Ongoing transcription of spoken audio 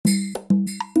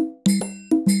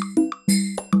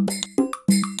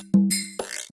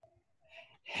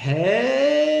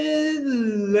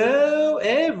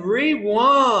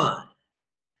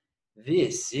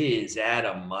This is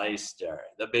Adam Meister,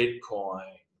 the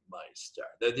Bitcoin Meister,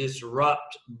 the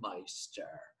Disrupt Meister.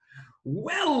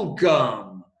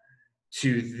 Welcome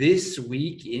to This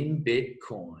Week in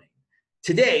Bitcoin.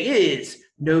 Today is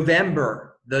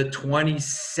November the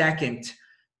 22nd,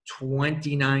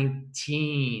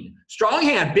 2019. Strong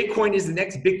hand, Bitcoin is the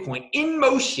next Bitcoin in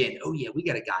motion. Oh yeah, we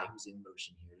got a guy who's in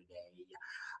motion here today.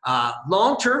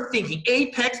 Long-term thinking,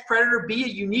 apex predator, be a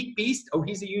unique beast. Oh,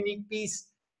 he's a unique beast.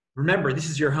 Remember, this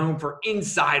is your home for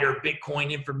insider Bitcoin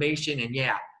information. And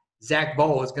yeah, Zach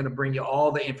Voll is going to bring you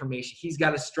all the information. He's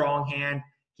got a strong hand.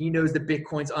 He knows that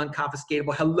Bitcoin's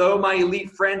unconfiscatable. Hello, my elite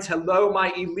friends. Hello,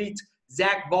 my elite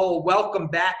Zach Voll. Welcome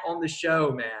back on the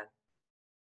show, man.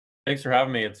 Thanks for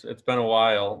having me. It's been a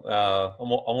while,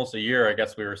 almost a year, I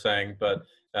guess we were saying, but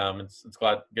it's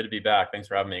good to be back. Thanks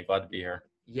for having me. Glad to be here.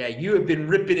 Yeah, you have been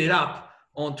ripping it up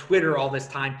on Twitter all this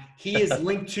time. He is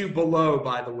linked to below,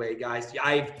 by the way, guys.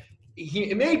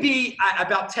 It may be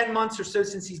about 10 months or so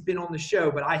since he's been on the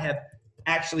show, but I have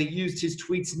actually used his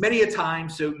tweets many a time,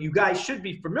 so you guys should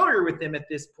be familiar with him at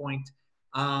this point.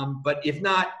 But if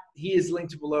not, he is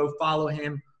linked to below. Follow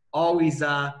him. Always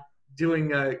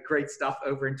doing great stuff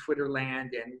over in Twitter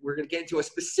land, and we're going to get into a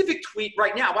specific tweet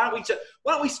right now. Why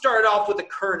don't we start off with a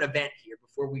current event here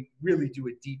before we really do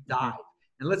a deep dive?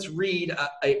 And let's read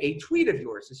a tweet of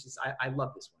yours. I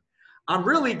love this one. I'm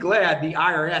really glad the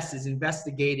IRS is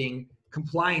investigating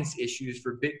compliance issues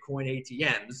for Bitcoin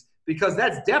ATMs, because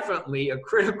that's definitely a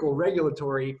critical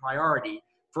regulatory priority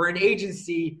for an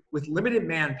agency with limited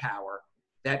manpower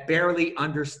that barely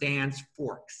understands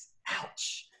forks.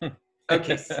 Ouch.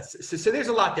 Okay, so there's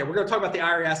a lot there. We're going to talk about the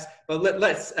IRS, but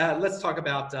let's talk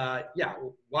about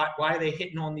why are they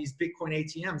hitting on these Bitcoin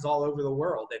ATMs all over the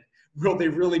world, and will they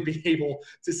really be able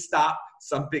to stop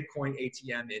some Bitcoin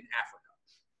ATM in Africa?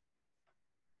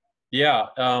 Yeah.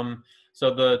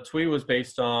 So the tweet was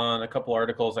based on a couple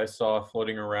articles I saw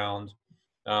floating around.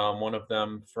 One of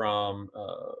them from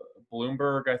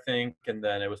Bloomberg, I think, and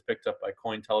then it was picked up by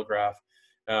Cointelegraph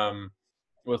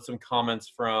with some comments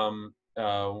from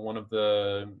one of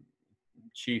the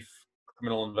chief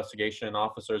criminal investigation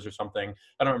officers or something.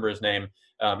 I don't remember his name,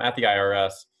 at the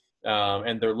IRS.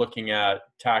 And they're looking at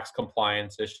tax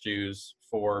compliance issues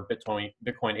for Bitcoin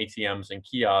ATMs and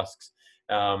kiosks.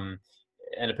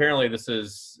 And apparently this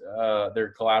is,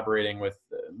 they're collaborating with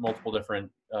multiple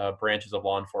different branches of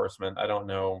law enforcement. I don't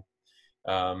know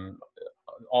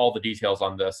all the details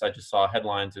on this. I just saw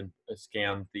headlines and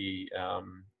scanned the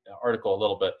article a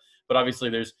little bit. But obviously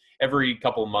there's every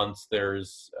couple of months,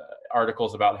 there's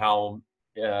articles about how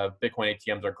Bitcoin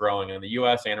ATMs are growing in the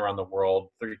US and around the world.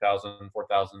 3,000,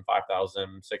 4,000,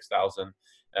 5,000, 6,000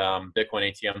 Bitcoin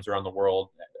ATMs around the world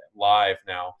live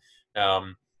now.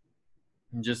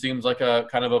 It just seems like a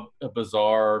kind of a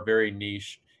bizarre, very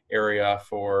niche area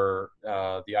for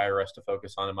the IRS to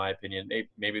focus on, in my opinion.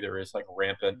 Maybe there is like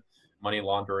rampant money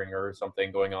laundering or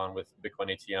something going on with Bitcoin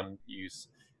ATM use.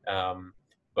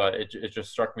 But it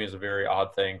just struck me as a very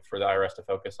odd thing for the IRS to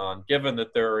focus on, given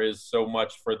that there is so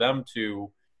much for them to,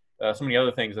 so many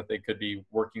other things that they could be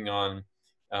working on,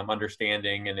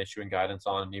 understanding and issuing guidance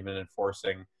on, and even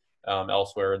enforcing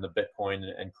elsewhere in the Bitcoin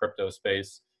and crypto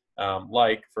space.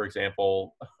 Like, for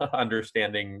example,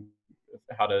 understanding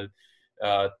how to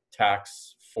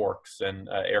tax forks and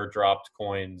airdropped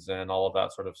coins and all of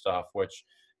that sort of stuff, which,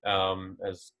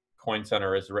 as Coin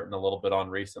Center has written a little bit on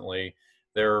recently,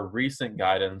 their recent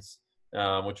guidance,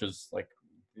 which is like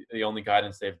the only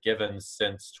guidance they've given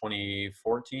since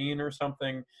 2014 or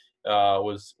something,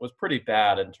 was pretty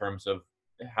bad in terms of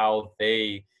how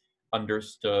they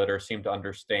understood or seemed to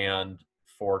understand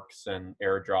forks and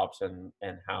airdrops and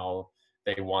how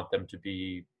they want them to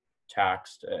be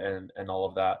taxed and all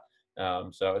of that.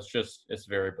 So it's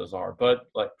very bizarre. But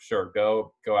like, sure,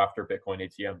 go after Bitcoin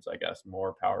ATMs, I guess.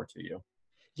 More power to you.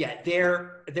 Yeah,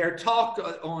 their talk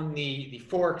on the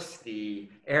forks, the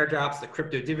airdrops, the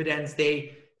crypto dividends,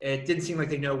 it didn't seem like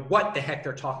they know what the heck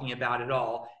they're talking about at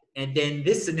all. And then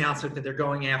this announcement that they're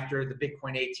going after the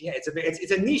Bitcoin ATM,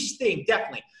 it's a niche thing,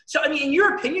 definitely. So, I mean, in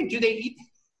your opinion, do they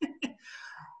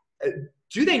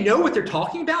know what they're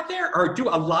talking about there? Or do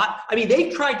a lot, I mean,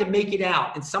 they've tried to make it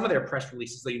out in some of their press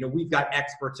releases, like, we've got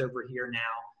experts over here now.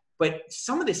 But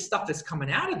some of this stuff that's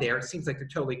coming out of there, it seems like they're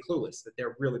totally clueless, that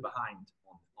they're really behind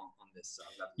on this.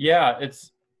 Yeah,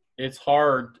 it's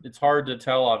hard to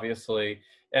tell, obviously,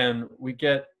 and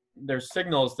there's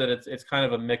signals that it's kind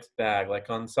of a mixed bag. Like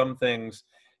on some things,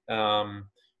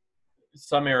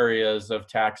 some areas of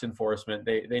tax enforcement,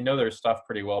 they know their stuff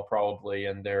pretty well probably,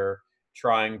 and they're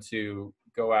trying to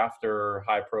go after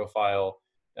high profile,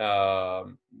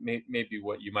 maybe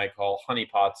what you might call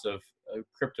honeypots of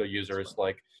crypto users,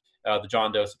 like the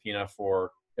John Doe subpoena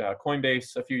for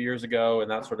Coinbase a few years ago and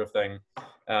that sort of thing.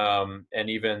 And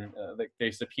even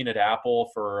they subpoenaed Apple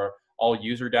for all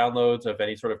user downloads of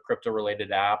any sort of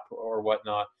crypto-related app or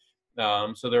whatnot.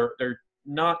 So they're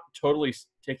not totally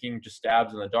taking just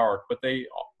stabs in the dark, but they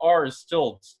are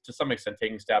still to some extent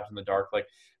taking stabs in the dark. Like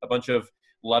a bunch of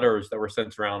letters that were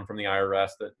sent around from the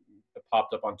IRS that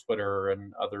popped up on Twitter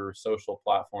and other social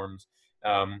platforms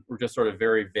were just sort of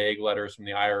very vague letters from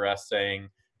the IRS saying,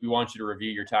 we want you to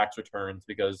review your tax returns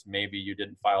because maybe you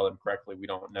didn't file them correctly. We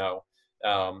don't know.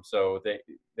 So they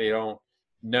don't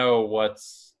know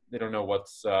what's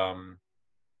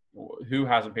who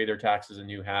hasn't paid their taxes and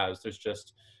who has. There's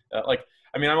just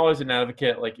I'm always an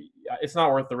advocate. Like, it's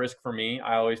not worth the risk for me.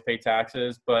 I always pay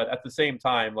taxes, but at the same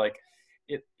time, like,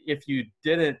 if you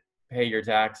didn't pay your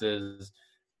taxes,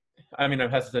 I'm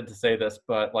hesitant to say this,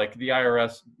 but like the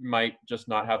IRS might just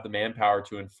not have the manpower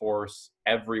to enforce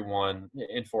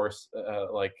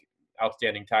like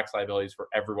outstanding tax liabilities for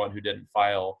everyone who didn't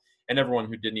file and everyone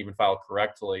who didn't even file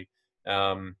correctly.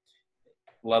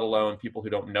 Let alone people who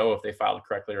don't know if they filed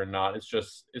correctly or not. It's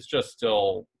just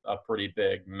still a pretty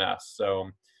big mess.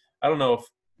 So I don't know if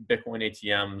Bitcoin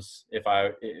ATMs, it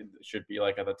should be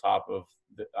like at the top of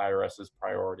the IRS's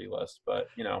priority list, but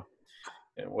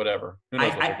whatever. Who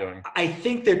knows what they're doing? I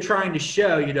think they're trying to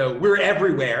show, we're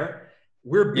everywhere.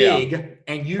 We're big,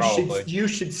 and you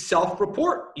should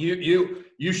self-report. You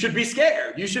should be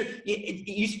scared. You said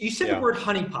the word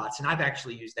honeypots, and I've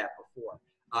actually used that before.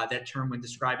 That term when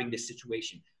describing this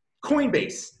situation.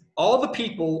 Coinbase, all the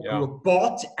people who have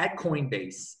bought at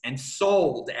Coinbase and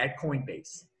sold at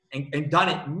Coinbase and done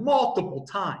it multiple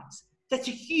times, that's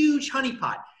a huge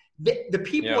honeypot. The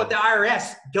people at the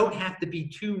IRS don't have to be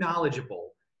too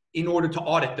knowledgeable in order to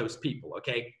audit those people,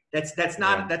 okay? That's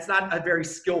not a very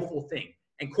skillful thing.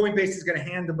 And Coinbase is going to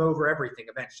hand them over everything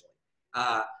eventually.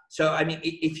 So,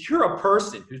 if you're a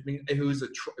person who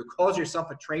calls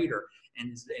yourself a trader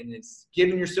and is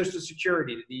giving your social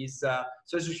security to these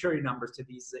social security numbers to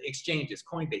these exchanges,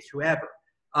 Coinbase, whoever,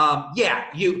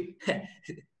 you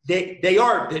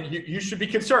should be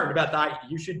concerned about that.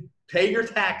 You should pay your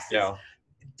taxes. Yeah.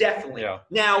 Definitely. Yeah.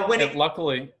 Now,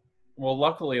 luckily,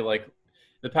 like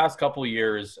the past couple of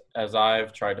years, as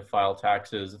I've tried to file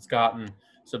taxes, it's gotten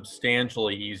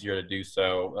substantially easier to do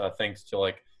so, thanks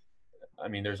to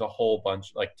there's a whole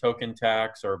bunch like token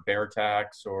tax or bear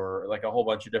tax or like a whole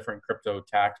bunch of different crypto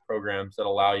tax programs that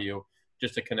allow you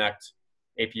just to connect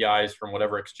APIs from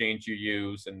whatever exchange you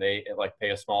use, and they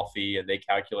pay a small fee and they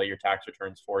calculate your tax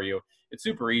returns for you. It's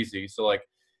super easy. So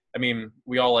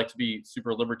we all like to be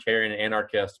super libertarian and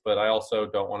anarchist, but I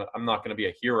also I'm not going to be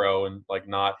a hero and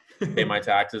not pay my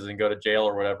taxes and go to jail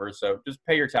or whatever. So just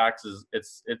pay your taxes.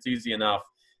 It's easy enough.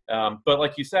 But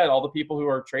like you said, all the people who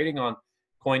are trading on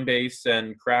Coinbase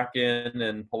and Kraken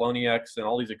and Poloniex and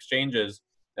all these exchanges,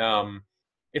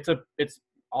 it's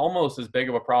almost as big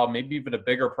of a problem, maybe even a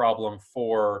bigger problem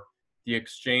for the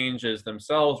exchanges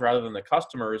themselves rather than the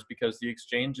customers, because the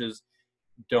exchanges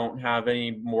don't have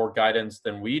any more guidance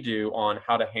than we do on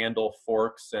how to handle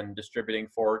forks and distributing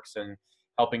forks and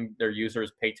helping their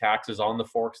users pay taxes on the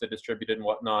forks they distributed and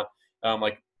whatnot.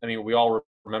 We all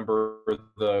remember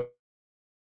the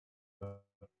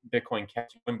Bitcoin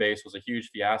Coinbase was a huge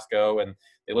fiasco, and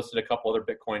they listed a couple other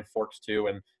Bitcoin forks too.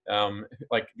 And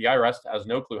the IRS has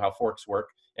no clue how forks work,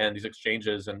 and these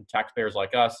exchanges and taxpayers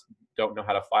like us don't know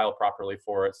how to file properly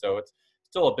for it. So it's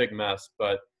still a big mess,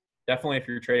 but definitely if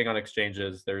you're trading on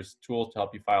exchanges, there's tools to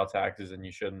help you file taxes, and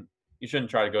you shouldn't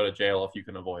try to go to jail if you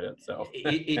can avoid it. So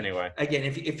anyway, again,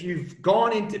 if you've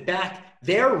gone into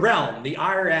their realm, the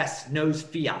IRS knows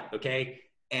fiat, okay,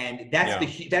 and that's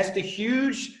the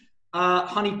huge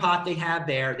honeypot they have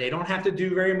there. They don't have to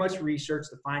do very much research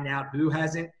to find out who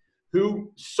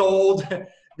sold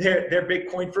their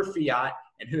Bitcoin for fiat,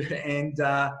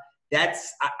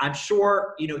 that's, I'm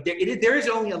sure, there is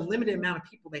only a limited amount of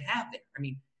people they have there.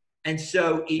 And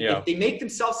so if they make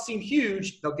themselves seem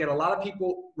huge, they'll get a lot of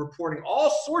people reporting all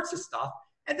sorts of stuff,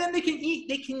 and then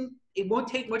it won't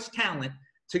take much talent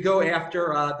to go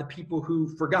after the people who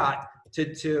forgot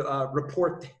to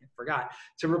report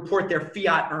their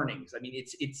fiat earnings.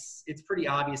 It's pretty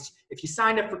obvious. If you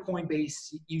signed up for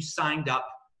Coinbase, you signed up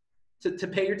to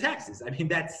pay your taxes.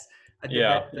 That's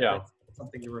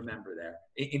something to remember there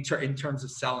in terms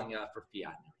of selling for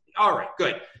fiat. All right,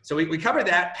 good. So we covered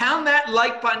that. Pound that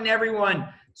like button, everyone.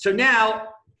 So now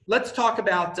let's talk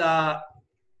about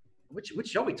which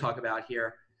shall we talk about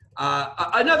here?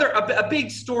 A big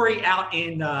story out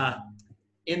in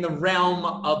the realm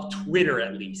of Twitter,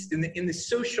 at least in the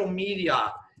social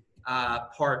media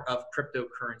part of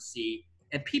cryptocurrency.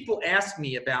 and people ask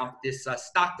me about this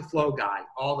stock to flow guy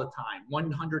all the time,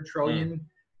 100 trillion.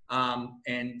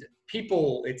 And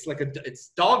people, it's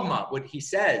dogma what he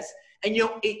says. And,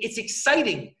 it's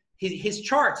exciting. His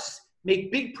charts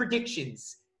make big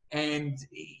predictions. And,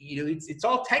 it's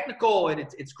all technical, and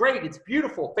it's great. It's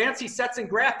beautiful. Fancy sets and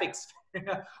graphics.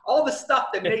 All the stuff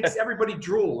that makes everybody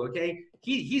drool, okay?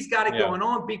 He's got it going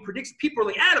on, big predictions. People are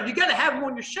like, Adam, you got to have him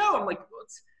on your show. I'm like, well,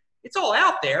 it's all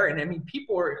out there. And, I mean,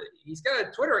 he's got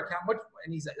a Twitter account,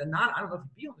 and he's I don't know if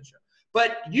he'd be on the show.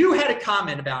 But you had a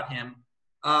comment about him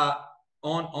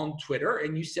on Twitter,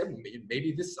 and you said,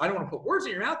 maybe this – I don't want to put words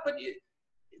in your mouth, but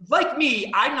like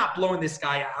me, I'm not blowing this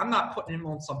guy out. I'm not putting him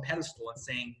on some pedestal and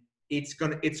saying it's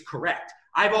correct.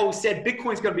 I've always said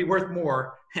Bitcoin's going to be worth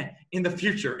more in the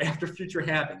future after future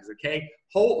halvings. Okay,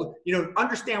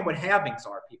 understand what halvings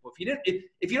are, people.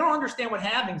 If you don't understand what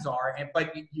halvings are,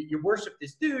 but you worship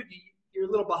this dude, you're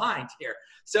a little behind here.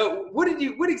 So what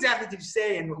exactly did you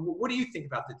say, and what do you think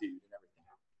about the dude and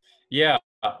everything?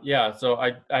 Yeah. So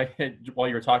I while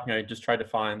you were talking, I just tried to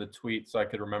find the tweet so I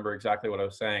could remember exactly what I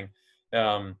was saying.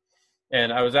 And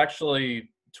I was actually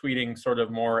tweeting sort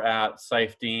of more at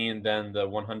Saifedean than the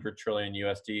 100 trillion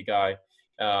USD guy.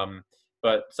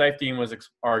 But Saifedean was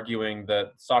arguing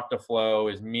that stock to flow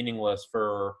is meaningless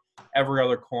for every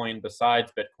other coin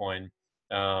besides Bitcoin.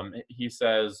 He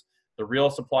says the real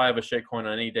supply of a shitcoin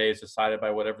on any day is decided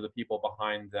by whatever the people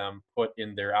behind them put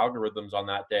in their algorithms on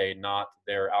that day, not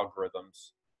their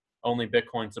algorithms. Only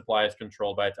Bitcoin supply is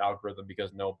controlled by its algorithm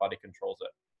because nobody controls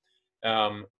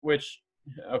it. Which,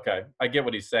 okay, I get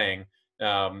what he's saying.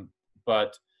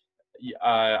 But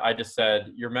I just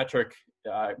said your metric,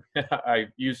 I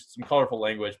used some colorful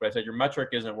language, but I said your metric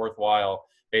isn't worthwhile,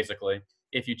 basically,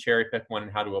 if you cherry pick one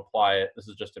and how to apply it. This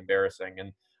is just embarrassing.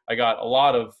 And I got a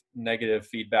lot of negative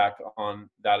feedback on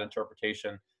that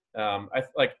interpretation.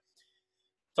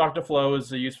 Stock to flow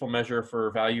is a useful measure for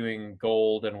valuing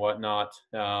gold and whatnot,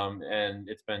 and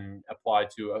it's been applied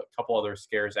to a couple other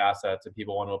scarce assets, and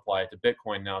people want to apply it to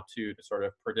Bitcoin now too to sort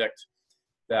of predict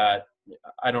that.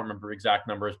 I don't remember exact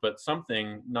numbers, but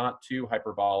something not too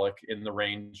hyperbolic in the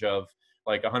range of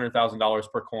like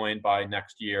 $100,000 per coin by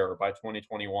next year or by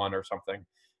 2021 or something.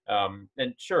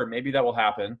 And sure, maybe that will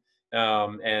happen.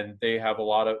 And they have a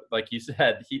lot of, like you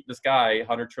said, this guy,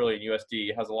 100 trillion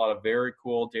USD, has a lot of very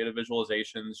cool data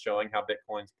visualizations showing how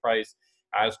Bitcoin's price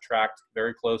has tracked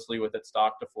very closely with its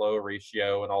stock to flow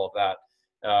ratio and all of that.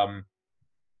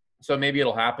 So maybe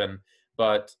it'll happen,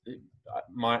 but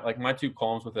my two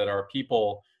qualms with it are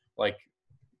people like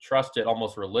trust it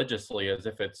almost religiously as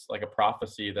if it's like a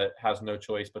prophecy that has no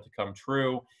choice but to come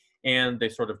true. And they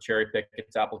sort of cherry pick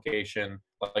its application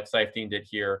like Saifedean did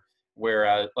here.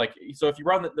 Whereas, so if you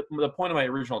run the point of my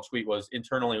original tweet was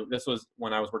internally, this was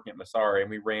when I was working at Messari, and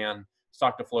we ran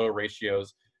stock to flow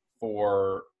ratios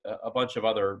for a bunch of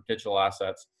other digital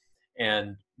assets.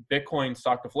 And Bitcoin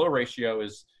stock to flow ratio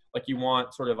is like, you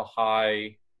want sort of a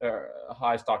high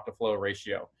stock to flow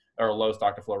ratio, or a low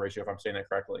stock to flow ratio, if I'm saying that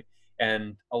correctly.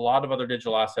 And a lot of other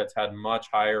digital assets had much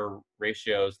higher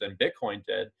ratios than Bitcoin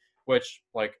did, which,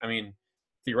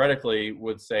 theoretically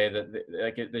would say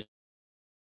that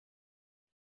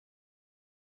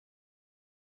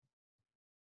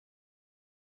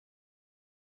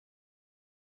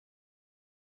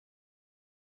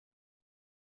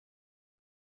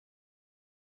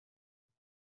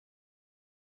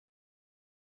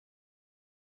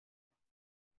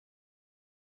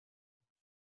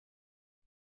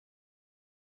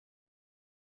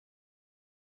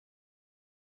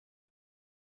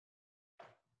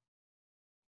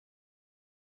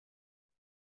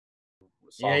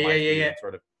Yeah.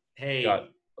 Sort of. Hey,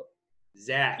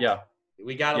 Zach. Yeah.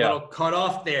 We got a little cut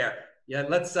off there. Yeah,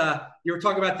 let's. You were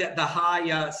talking about the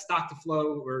high stock to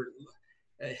flow, or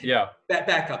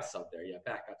back up some there. Yeah,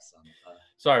 back up some.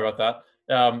 Sorry about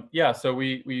that. So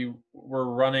we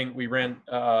ran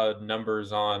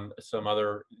numbers on some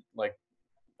other like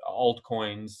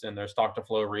altcoins and their stock to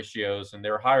flow ratios, and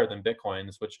they were higher than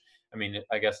Bitcoin's, which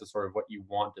I guess is sort of what you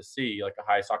want to see, like a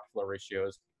high stock to flow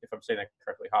ratios, if I'm saying that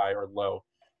correctly, high or low.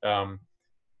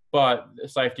 But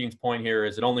Saifedean's point here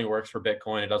is it only works for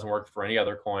Bitcoin. It doesn't work for any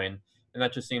other coin. And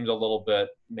that just seems a little bit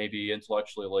maybe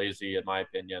intellectually lazy, in my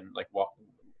opinion. Like,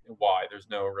 why? There's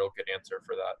no real good answer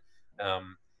for that.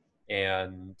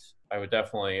 And I would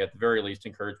definitely, at the very least,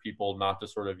 encourage people not to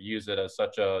sort of use it as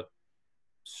such a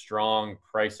strong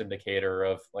price indicator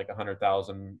of like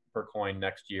 100,000 per coin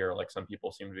next year, like some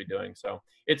people seem to be doing. So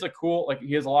it's a cool,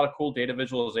 he has a lot of cool data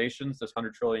visualizations, this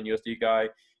 100 trillion USD guy.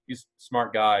 He's a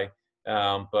smart guy.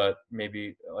 But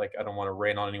maybe I don't want to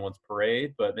rain on anyone's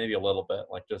parade, but maybe a little bit,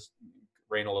 just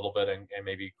rein a little bit and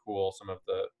maybe cool some of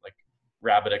the like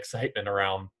rabid excitement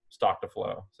around stock to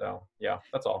flow. So yeah,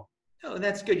 that's all. Oh,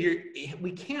 that's good.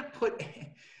 We can't put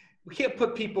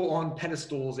people on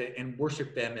pedestals and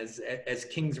worship them as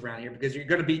kings around here, because you're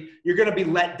going to be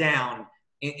let down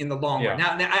in the long run.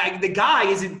 Now the guy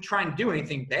isn't trying to do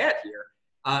anything bad here.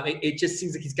 It just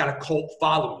seems like he's got a cult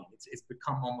following. It's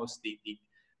become almost the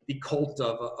cult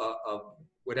of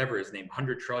whatever his name,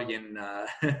 100 trillion,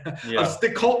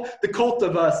 the cult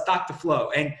of stock to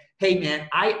flow. And hey, man,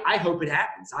 I hope it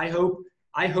happens. I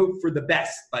hope for the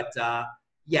best, but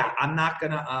yeah, I'm not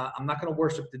gonna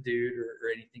worship the dude or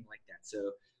anything like that.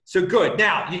 So good.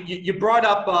 Now you brought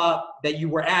up that you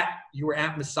were at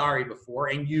Messari before,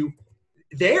 and you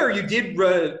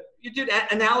did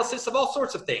analysis of all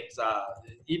sorts of things,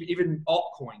 even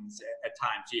altcoins at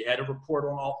times. You had a report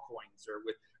on altcoins, or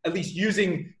with at least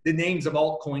using the names of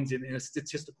altcoins in a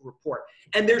statistical report.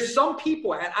 And there's some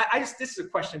people, and this is a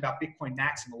question about Bitcoin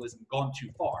maximalism gone too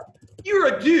far.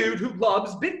 You're a dude who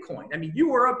loves Bitcoin. I mean,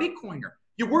 you are a Bitcoiner.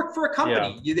 You work for a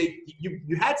company. Yeah.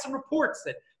 You had some reports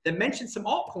that mentioned some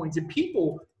altcoins, and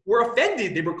people were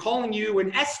offended. They were calling you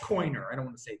an S-coiner. I don't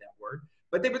want to say that word,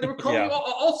 but they were calling you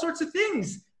all sorts of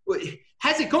things.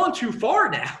 Has it gone too far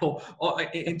now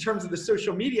in terms of the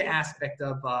social media aspect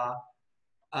of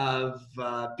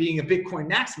being a Bitcoin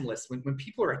maximalist? When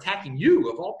people are attacking you,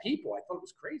 of all people, I thought it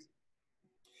was crazy.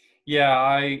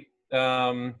 Yeah,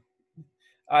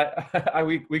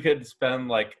 we could spend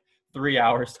like 3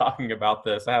 hours talking about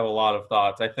this. I have a lot of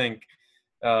thoughts. I think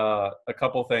a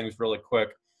couple things really quick.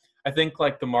 I think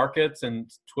like the markets and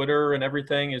Twitter and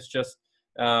everything is just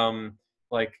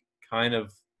like kind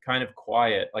of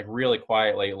quiet, like really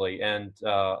quiet lately. And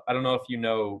I don't know if you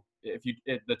know,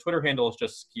 the Twitter handle is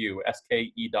just Skew,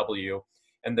 SKEW,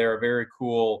 and they're a very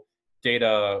cool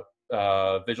data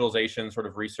visualization sort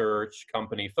of research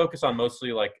company, focus on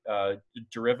mostly like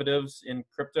derivatives in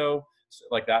crypto,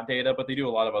 like that data, but they do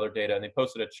a lot of other data. And they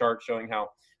posted a chart showing how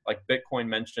like Bitcoin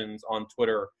mentions on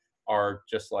Twitter are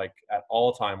just like at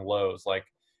all-time lows. Like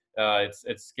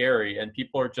it's scary, and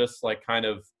people are just like kind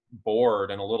of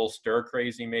bored and a little stir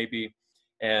crazy maybe.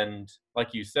 And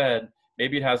like you said,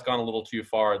 maybe it has gone a little too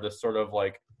far, this sort of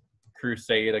like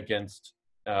crusade against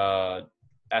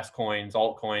S-coins,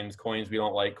 altcoins, coins we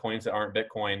don't like, coins that aren't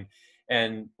Bitcoin.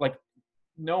 And like,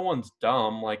 no one's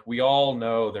dumb. Like, we all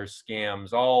know there's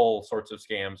scams, all sorts of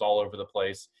scams all over the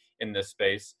place in this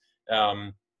space.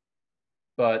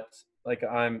 But like,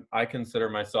 I consider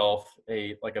myself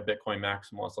a Bitcoin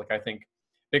maximalist. Like, I think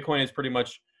Bitcoin is pretty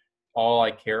much all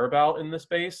I care about in the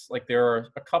space. Like, there are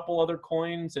a couple other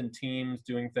coins and teams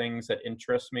doing things that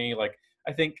interest me. Like,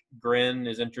 I think Grin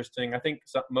is interesting. I think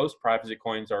most privacy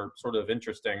coins are sort of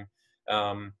interesting.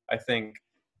 I think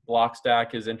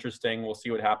Blockstack is interesting. We'll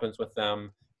see what happens with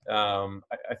them.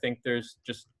 I think there's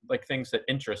just like things that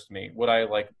interest me. Would I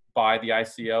like buy the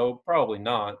ICO? Probably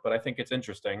not, but I think it's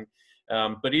interesting.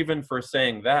 But even for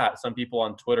saying that, some people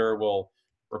on Twitter will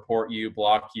report you,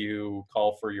 block you,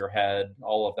 call for your head,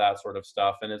 all of that sort of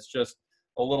stuff. And it's just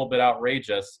a little bit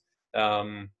outrageous.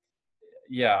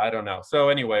 Yeah, I don't know. So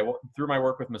anyway, through my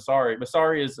work with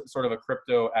Messari is sort of a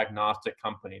crypto agnostic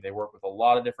company. They work with a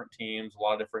lot of different teams, a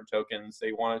lot of different tokens.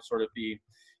 They want to sort of be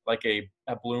like a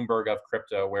Bloomberg of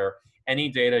crypto, where any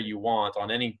data you want on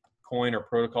any coin or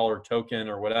protocol or token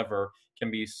or whatever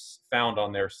can be found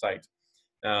on their site.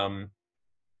 And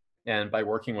by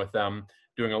working with them,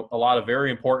 doing a lot of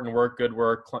very important work, good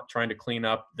work, trying to clean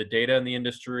up the data in the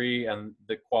industry and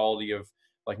the quality of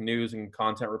like news and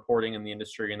content reporting in the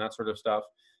industry and that sort of stuff.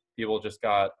 People just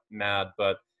got mad.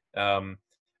 But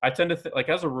I tend to like,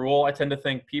 as a rule, I tend to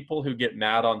think people who get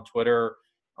mad on Twitter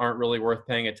aren't really worth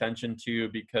paying attention to,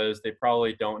 because they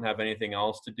probably don't have anything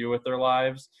else to do with their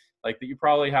lives. Like, that you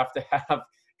probably have to have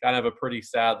kind of a pretty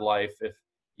sad life if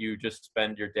you just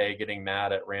spend your day getting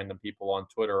mad at random people on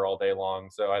Twitter all day long.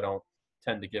 So I don't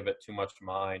tend to give it too much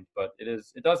mind, but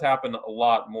it does happen a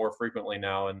lot more frequently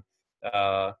now, and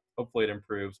hopefully it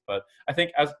improves. But I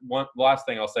think last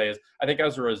thing I'll say is, I think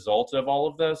as a result of all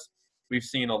of this, we've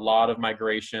seen a lot of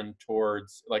migration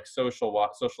towards like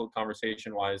social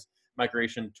conversation wise,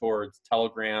 migration towards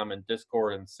Telegram and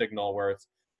Discord and Signal, where it's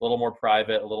a little more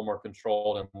private, a little more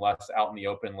controlled, and less out in the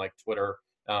open like Twitter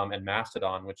and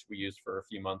Mastodon, which we used for a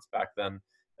few months back then,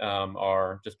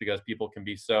 are just because people can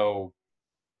be so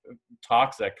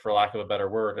toxic, for lack of a better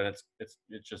word, and it's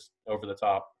just over the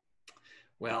top.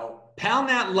 Well, pound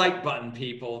that like button,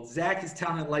 people. Zach is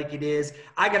telling it like it is.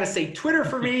 I gotta say, Twitter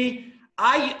for me,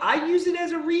 I use it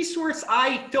as a resource.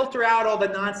 I filter out all the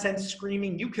nonsense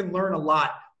screaming. You can learn a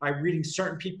lot by reading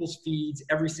certain people's feeds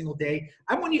every single day.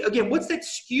 I want you again. What's that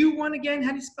Skew one again?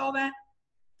 How do you spell that?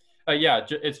 Yeah,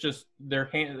 it's just their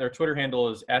Twitter handle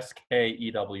is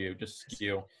SKEW, just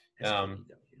skew. SKEW.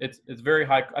 It's very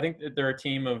high. I think they're a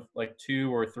team of like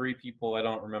 2 or 3 people. I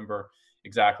don't remember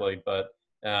exactly, but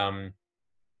very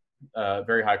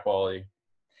high quality.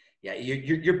 Yeah,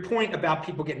 your point about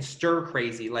people getting stir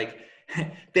crazy, like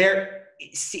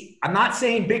I'm not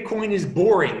saying Bitcoin is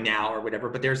boring now or whatever,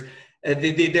 but there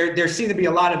seem to be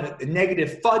a lot of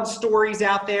negative FUD stories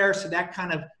out there, so that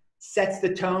kind of sets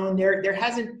the tone. There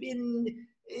hasn't been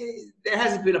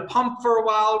a pump for a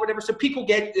while or whatever, so people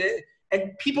get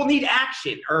and people need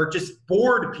action, or just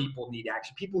bored people need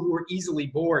action. People who are easily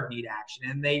bored need action,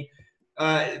 and they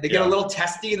get a little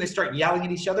testy and they start yelling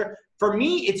at each other. For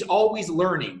me, it's always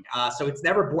learning. So it's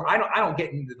never boring. I don't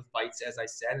get into the fights, as I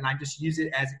said, and I just use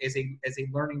it as a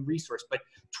learning resource. But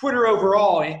Twitter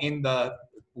overall, in the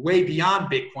way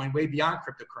beyond Bitcoin, way beyond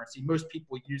cryptocurrency, most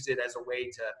people use it as a way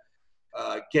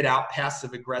to get out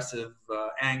passive aggressive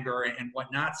anger and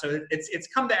whatnot. So it's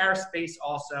come to our space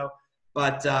also.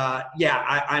 But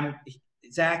I'm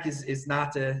Zach is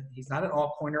not he's not an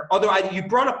altcoiner. Although you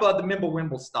brought up the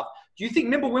Mimblewimble stuff. Do you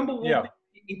think Mimblewimble will be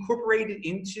incorporated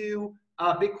into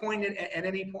Bitcoin at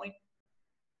any point?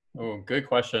 Oh, good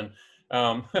question.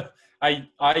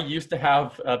 I used to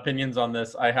have opinions on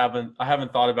this. I haven't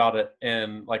thought about it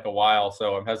in like a while,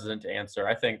 so I'm hesitant to answer.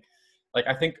 I think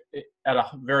at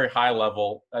a very high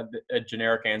level, a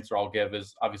generic answer I'll give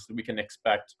is obviously we can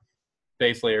expect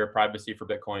base layer privacy for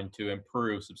Bitcoin to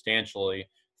improve substantially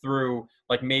through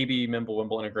like maybe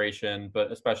Mimblewimble integration,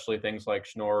 but especially things like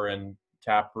Schnorr and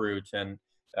Taproot and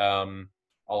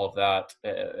all of that,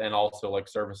 and also like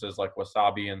services like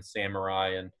Wasabi and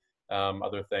Samurai and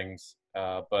other things.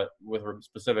 But with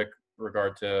specific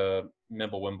regard to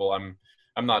Mimblewimble,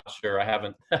 I'm not sure. I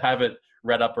haven't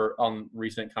read up or on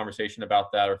recent conversation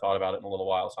about that or thought about it in a little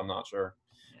while, so I'm not sure.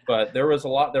 But there was a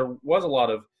lot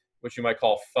of what you might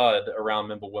call FUD around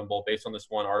Mimblewimble based on this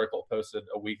one article posted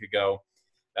a week ago.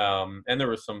 And there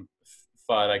was some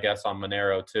FUD, I guess, on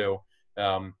Monero too.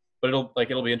 But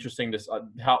it'll be interesting to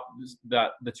how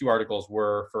that the 2 articles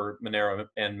were for Monero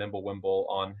and Mimblewimble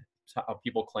on how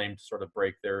people claim to sort of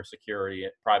break their security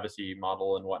privacy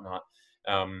model and whatnot.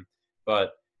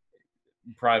 But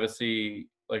privacy,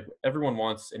 like everyone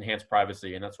wants enhanced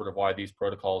privacy, and that's sort of why these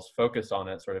protocols focused on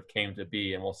it sort of came to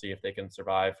be. And we'll see if they can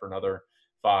survive for another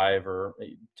 5 or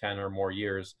 10 or more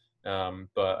years.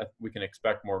 But we can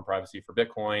expect more privacy for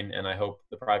Bitcoin, and I hope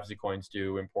the privacy coins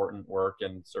do important work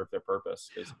and serve their purpose.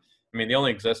 Because they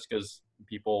only exist because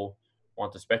people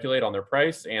want to speculate on their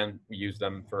price and use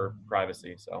them for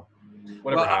privacy. So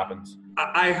whatever happens.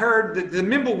 I heard that the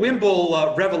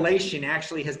Mimblewimble revelation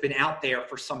actually has been out there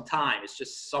for some time. It's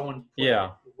just someone put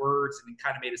words and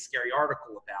kind of made a scary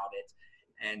article about it.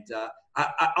 And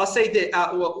I'll say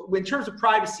that in terms of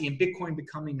privacy and Bitcoin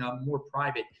becoming more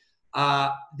private,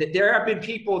 that there have been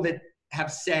people that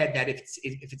have said that if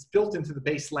it's built into the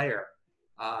base layer,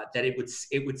 that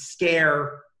it would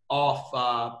scare off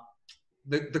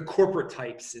the corporate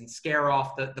types and scare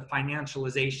off the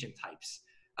financialization types.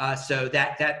 So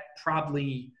that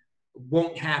probably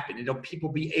won't happen. People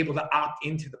be able to opt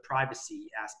into the privacy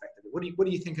aspect of it. What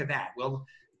do you think of that? Well,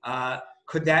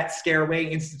 could that scare away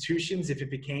institutions if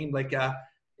it became like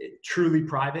truly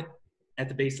private at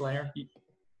the base layer?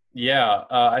 Yeah,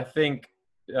 I think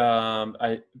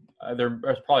there's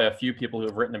probably a few people who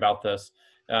have written about this,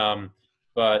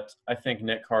 but I think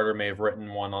Nick Carter may have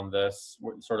written one on this,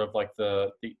 sort of like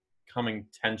the coming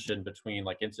tension between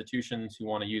like institutions who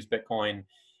want to use Bitcoin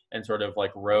and sort of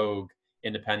like rogue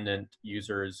independent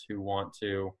users who want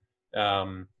to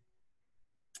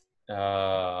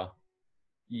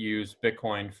use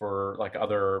Bitcoin for like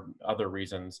other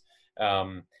reasons.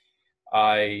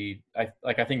 I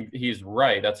think he's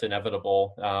right. That's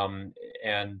inevitable.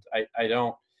 And I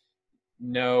don't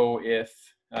know if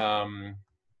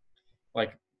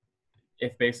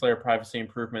if base layer privacy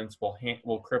improvements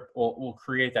will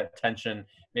create that tension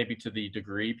maybe to the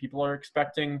degree people are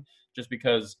expecting, just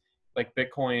because like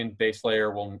Bitcoin base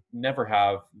layer will never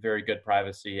have very good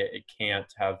privacy. It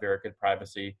can't have very good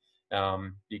privacy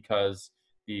because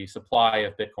the supply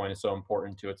of Bitcoin is so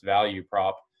important to its value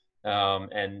prop.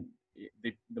 And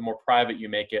the more private you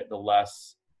make it, the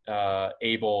less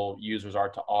able users are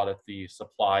to audit the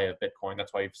supply of Bitcoin.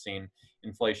 That's why you've seen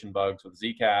inflation bugs with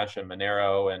Zcash and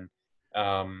Monero and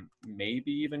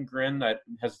maybe even Grin. I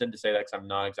hesitate to say that because I'm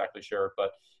not exactly sure.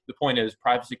 But the point is,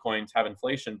 privacy coins have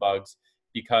inflation bugs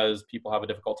because people have a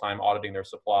difficult time auditing their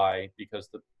supply because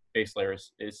the base layer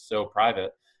is so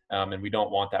private, and we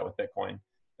don't want that with Bitcoin.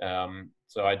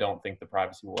 So I don't think the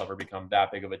privacy will ever become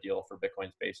that big of a deal for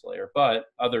Bitcoin's base layer. But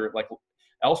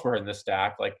elsewhere in this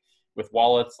stack, like with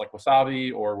wallets like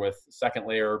Wasabi or with second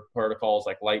layer protocols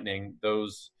like Lightning,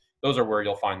 those are where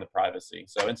you'll find the privacy.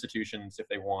 So institutions, if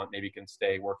they want, maybe can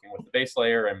stay working with the base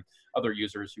layer, and other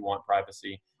users who want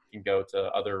privacy can go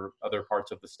to other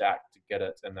parts of the stack to get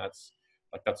it. And that's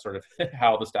sort of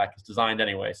how the stack is designed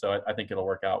anyway. So I think it'll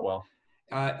work out well.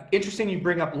 Interesting you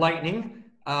bring up Lightning.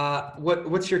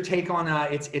 What's your take on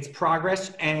its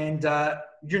progress? And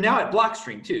you're now at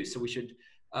Blockstream too, so we should.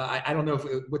 I don't know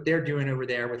what they're doing over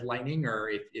there with Lightning, or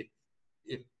if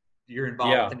you're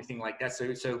involved with anything like that.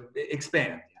 So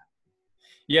expand.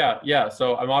 Yeah.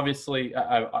 So I'm obviously,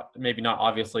 maybe not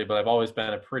obviously, but I've always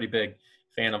been a pretty big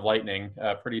fan of Lightning.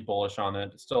 Pretty bullish on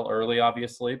it. It's still early,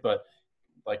 obviously, but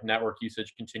like network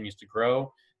usage continues to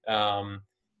grow.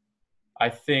 I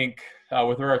think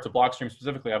with regard to Blockstream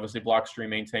specifically, obviously Blockstream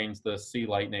maintains the C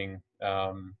Lightning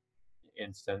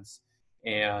instance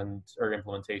or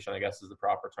implementation, I guess is the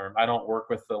proper term. I don't work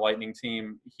with the Lightning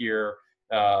team here,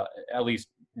 at least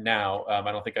now.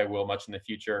 I don't think I will much in the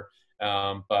future,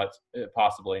 but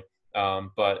possibly.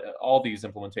 But all these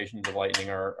implementations of Lightning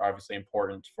are obviously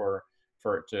important for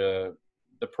the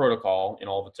protocol in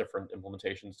all the different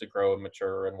implementations to grow and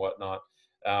mature and whatnot.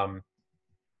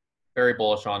 Very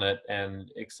bullish on it and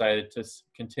excited to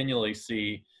continually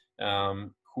see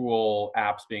cool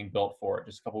apps being built for it.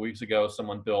 Just a couple of weeks ago,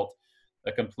 someone built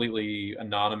a completely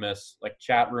anonymous like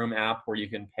chat room app where you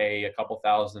can pay a couple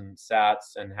thousand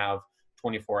sats and have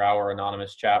 24-hour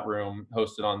anonymous chat room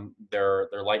hosted on their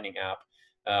Lightning app.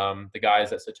 The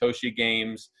guys at Satoshi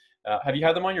Games, have you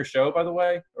had them on your show, by the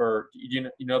way? Or you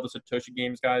know the Satoshi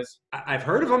Games guys? I've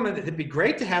heard of them. It'd be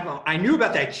great to have them. I knew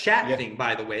about that chat thing,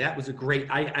 by the way. That was a great.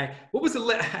 What was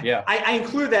the? Yeah. I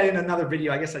included that in another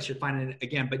video. I guess I should find it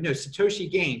again. But no, Satoshi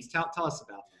Games. Tell us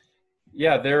about that.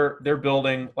 Yeah, they're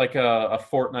building like a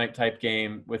Fortnite type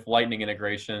game with Lightning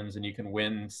integrations, and you can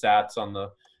win sats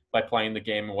by playing the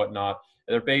game and whatnot.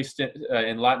 They're based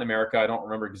in Latin America. I don't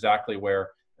remember exactly where,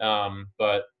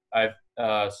 but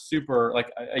I've super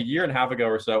like a year and a half ago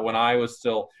or so when I was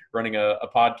still running a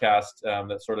podcast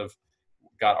that sort of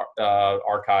got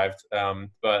archived.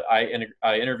 But I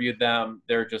interviewed them.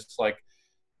 They're just like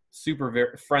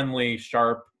super friendly,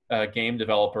 sharp game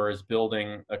developers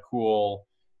building a cool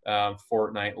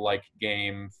Fortnite-like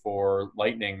game for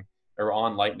Lightning or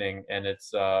on Lightning, and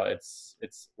it's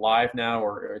live now,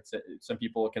 or some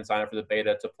people can sign up for the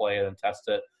beta to play it and test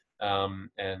it.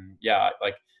 And yeah,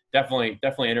 like definitely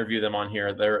interview them on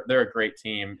here. They're a great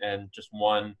team and just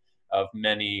one of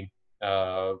many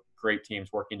great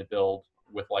teams working to build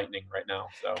with Lightning right now.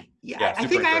 So yeah, I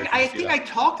think I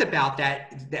talked about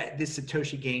this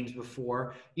Satoshi Games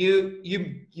before.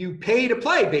 You pay to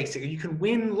play, basically. You can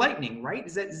win Lightning, right?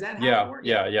 Is that how it works?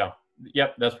 Yeah.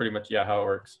 Yep, that's pretty much how it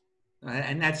works.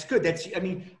 And that's good. I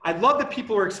mean, I love that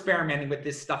people are experimenting with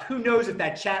this stuff. Who knows if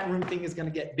that chat room thing is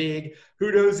going to get big?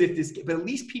 Who knows but at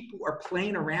least people are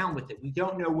playing around with it. We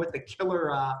don't know what the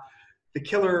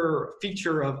killer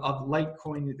feature of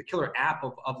Litecoin, the killer app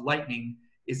of Lightning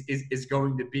is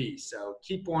going to be. So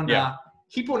keep on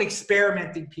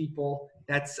experimenting, people.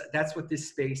 That's what this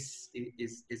space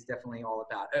is definitely all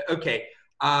about. Okay.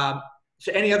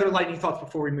 So any other Lightning thoughts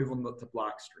before we move on to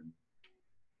Blockstream?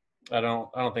 I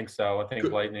don't think so. I think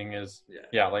good. Lightning is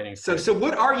Lightning. So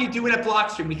what are you doing at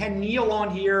Blockstream? We had Neil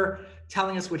on here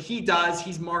telling us what he does.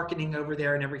 He's marketing over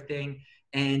there and everything.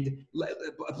 And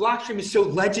Blockstream is so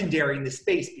legendary in this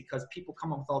space because people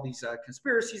come up with all these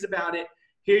conspiracies about it.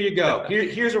 Here you go.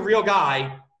 Here's a real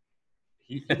guy.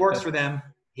 He works for them.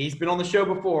 He's been on the show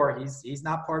before. He's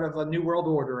not part of a New World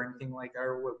Order or anything like that,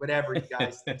 or whatever you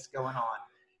guys think's going on.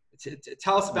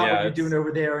 Tell us about what you're doing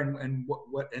over there and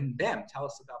what and them. Tell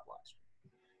us about Blockstream.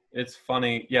 It's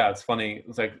funny. Yeah, it's funny.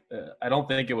 It's like I don't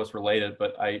think it was related,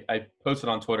 but I posted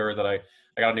on Twitter that I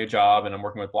got a new job and I'm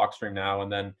working with Blockstream now.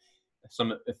 And then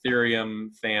some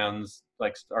Ethereum fans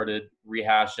like started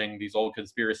rehashing these old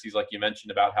conspiracies, like you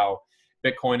mentioned, about how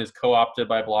Bitcoin is co-opted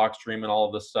by Blockstream and all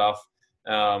of this stuff.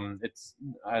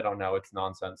 I don't know. It's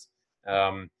nonsense.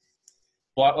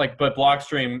 But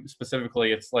Blockstream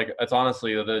specifically, it's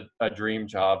honestly a dream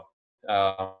job.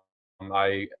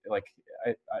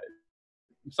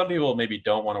 Some people maybe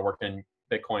don't want to work in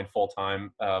Bitcoin full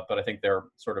time, but I think they're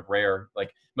sort of rare.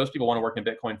 Like most people want to work in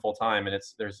Bitcoin full time, and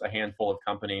there's a handful of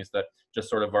companies that just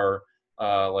sort of are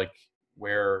like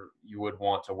where you would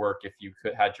want to work if you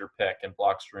had your pick. And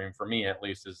Blockstream, for me at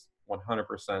least, is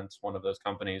 100% one of those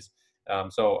companies.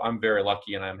 So I'm very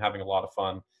lucky, and I'm having a lot of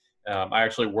fun. I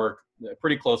actually work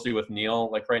pretty closely with Neil.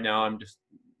 Like right now, I'm just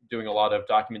doing a lot of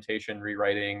documentation,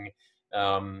 rewriting,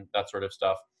 that sort of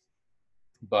stuff.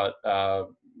 but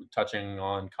touching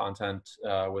on content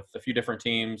with a few different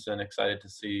teams, and excited to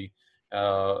see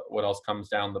what else comes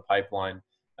down the pipeline.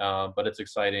 But it's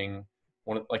exciting.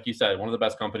 Like you said, one of the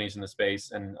best companies in the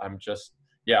space, and I'm just,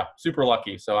 super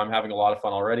lucky. So I'm having a lot of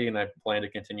fun already, and I plan to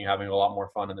continue having a lot more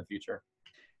fun in the future.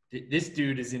 This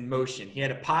dude is in motion. He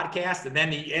had a podcast, and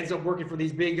then he ends up working for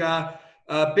these big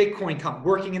Bitcoin companies,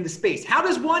 working in the space. How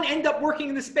does one end up working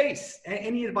in the space?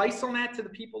 Any advice on that to the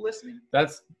people listening? I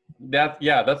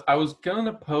was going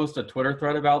to post a Twitter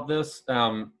thread about this,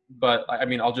 but I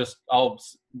mean, I'll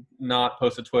not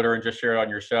post a Twitter and just share it on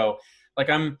your show. Like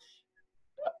I'm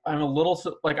a little,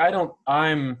 like,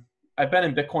 I've been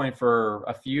in Bitcoin for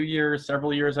a few years,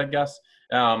 several years, I guess.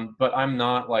 But I'm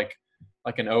not like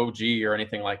an OG or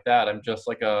anything like that. I'm just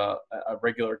like a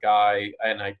regular guy,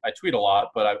 and I tweet a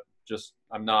lot, but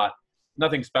I'm not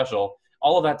nothing special.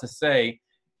 All of that to say,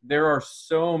 there are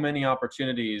so many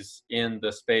opportunities in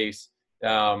the space.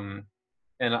 And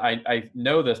I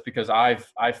know this because I've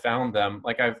found them.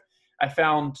 Like I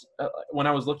found when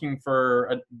I was looking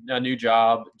for a new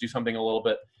job, do something a little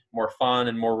bit more fun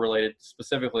and more related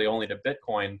specifically only to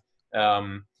Bitcoin.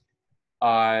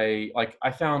 I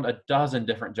found a dozen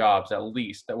different jobs at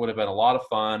least that would have been a lot of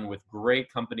fun with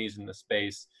great companies in the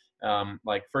space.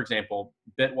 Like for example,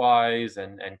 Bitwise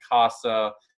and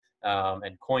Casa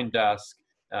and CoinDesk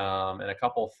and a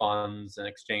couple funds and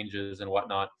exchanges and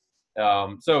whatnot.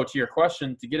 So to your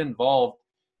question, to get involved,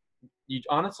 you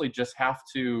honestly just have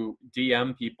to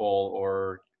DM people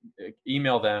or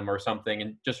email them or something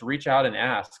and just reach out and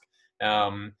ask.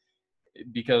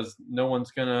 Because no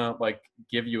one's gonna like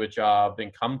give you a job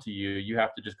and come to you. You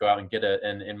have to just go out and get it.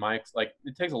 And in my, like,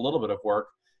 it takes a little bit of work.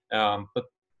 But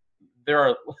there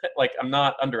are, like, I'm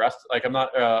not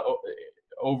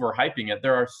overhyping it.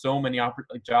 There are so many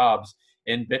jobs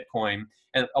in Bitcoin,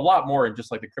 and a lot more in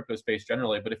just like the crypto space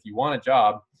generally. But if you want a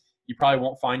job, you probably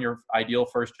won't find your ideal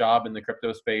first job in the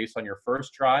crypto space on your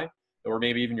first try, or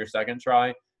maybe even your second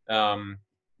try.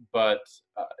 But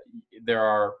there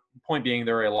are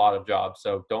a lot of jobs,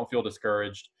 so don't feel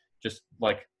discouraged. Just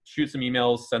like shoot some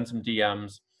emails, send some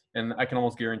DMs, and I can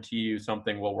almost guarantee you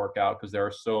something will work out because there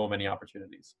are so many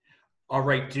opportunities. All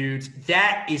right, dudes,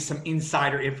 that is some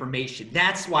insider information.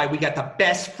 That's why we got the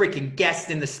best freaking guest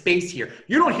in the space here.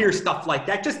 You don't hear stuff like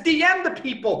that. Just DM the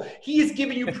people. He is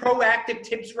giving you proactive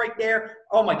tips right there.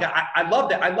 Oh my God, I love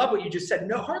that. I love what you just said.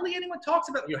 No, hardly anyone talks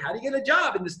about, how do you get a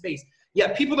job in the space?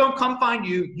 Yeah, people don't come find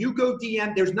you. You go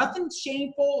DM. There's nothing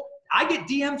shameful. I get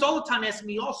DMs all the time asking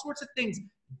me all sorts of things.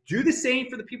 Do the same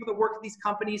for the people that work at these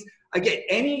companies. Again,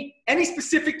 any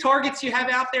specific targets you have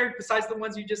out there besides the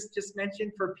ones you just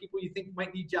mentioned for people you think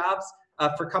might need jobs,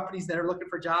 for companies that are looking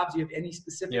for jobs? You have any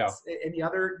specifics? Yeah. Any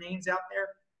other names out there?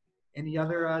 Any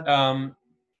other?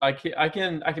 I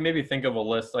can maybe think of a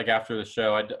list like after the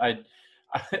show. I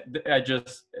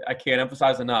can't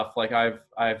emphasize enough. Like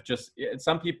I've just,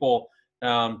 some people,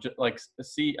 like a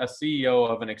CEO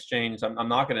of an exchange, I'm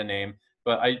not going to name,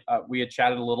 but we had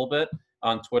chatted a little bit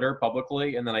on Twitter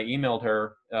publicly, and then I emailed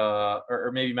her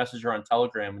or maybe messaged her on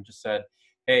Telegram and just said,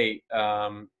 hey,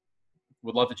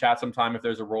 would love to chat sometime if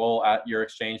there's a role at your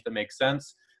exchange that makes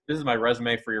sense. This is my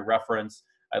resume for your reference.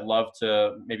 I'd love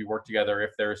to maybe work together if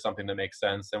there's something that makes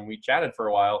sense. And we chatted for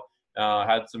a while,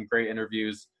 had some great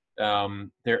interviews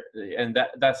there, and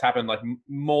that's happened like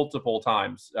multiple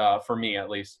times for me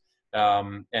at least.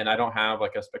 And I don't have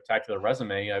like a spectacular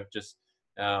resume. I've just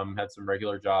had some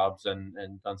regular jobs and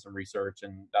done some research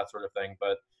and that sort of thing.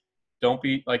 But don't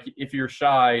be like, if you're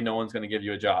shy, no one's going to give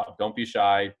you a job. Don't be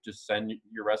shy. Just send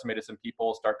your resume to some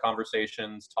people, start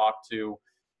conversations, talk to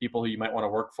people who you might want to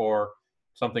work for.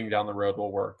 Something down the road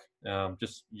will work. You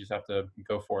just have to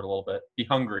go for it a little bit. Be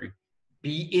hungry.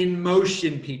 Be in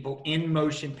motion, people, in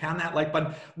motion. Pound that like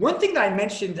button. One thing that I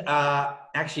mentioned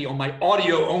actually on my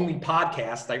audio only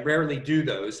podcast, I rarely do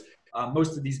those.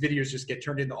 Most of these videos just get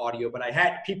turned into audio, but I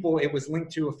had people, it was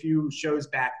linked to a few shows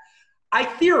back. I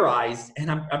theorized,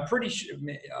 and I'm pretty sure,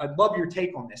 I'd love your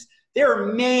take on this. There are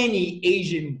many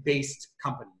Asian-based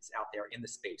companies out there in the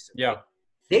space. Okay? Yeah.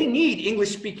 They need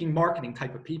English-speaking marketing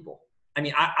type of people. I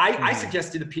mean, I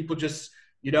suggested to people just,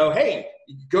 hey,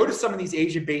 go to some of these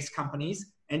Asia-based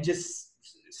companies and just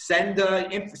send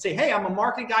say, hey, I'm a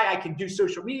marketing guy. I can do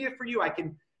social media for you.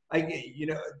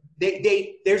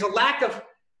 There's a lack of,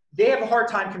 they have a hard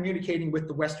time communicating with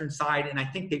the Western side, and I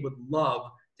think they would love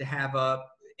to have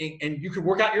and you could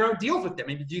work out your own deals with them.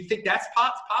 Maybe, do you think that's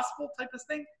possible type of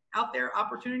thing out there,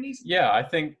 opportunities? Yeah, I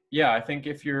think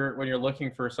when you're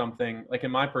looking for something, like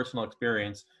in my personal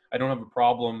experience, I don't have a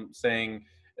problem saying,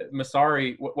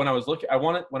 Messari, when I was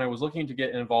looking to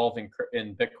get involved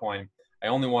in Bitcoin, I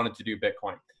only wanted to do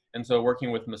Bitcoin. And And so working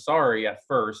with Masari at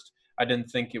first, I didn't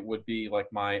think it would be like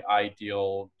my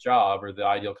ideal job or the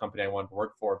ideal company I wanted to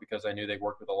work for, because I knew they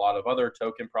worked with a lot of other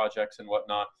token projects and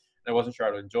whatnot. And I wasn't sure I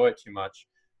would enjoy it too much.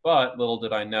 But little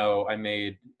did I know, I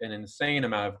made an insane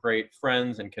amount of great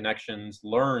friends and connections,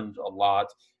 learned a lot,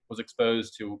 was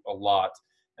exposed to a lot,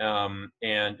 and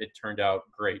it turned out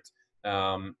great.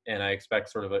 And I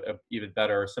expect sort of a even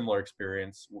better, similar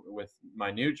experience with my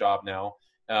new job now.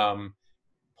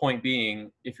 Point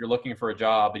being, if you're looking for a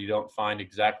job and you don't find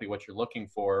exactly what you're looking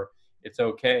for, it's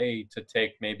okay to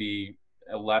take maybe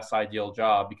a less ideal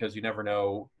job, because you never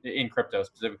know, in crypto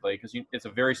specifically, because it's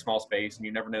a very small space and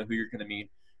you never know who you're going to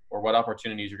meet or what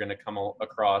opportunities you're going to come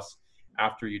across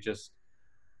after you just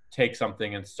take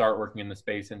something and start working in the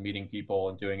space and meeting people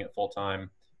and doing it full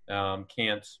time.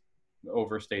 Can't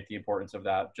overstate the importance of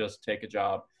that. Just take a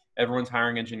job. Everyone's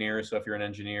hiring engineers, so if you're an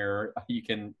engineer, you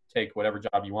can take whatever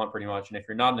job you want pretty much. And if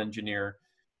you're not an engineer,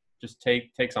 just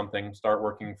take something, start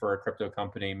working for a crypto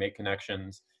company, make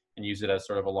connections, and use it as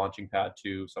sort of a launching pad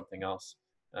to something else.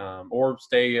 Or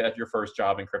stay at your first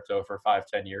job in crypto for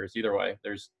 5-10 years. Either way,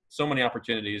 there's so many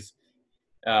opportunities.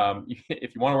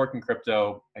 If you want to work in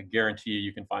crypto, I guarantee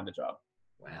you can find a job.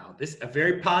 Wow, this a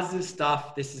very positive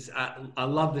stuff. This is I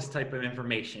love this type of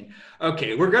information.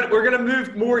 Okay, we're gonna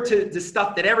move more to the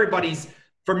stuff that everybody's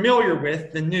familiar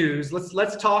with, the news.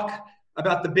 Let's talk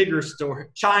about the bigger story,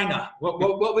 China. What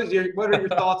are your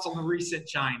thoughts on the recent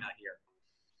China here?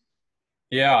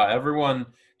 Yeah,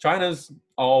 China's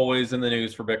always in the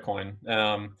news for Bitcoin.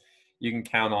 You can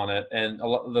count on it. And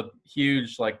the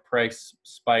huge price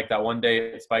spike, that one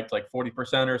day it spiked like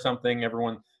 40% or something.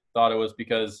 Everyone thought it was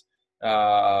because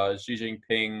Xi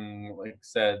Jinping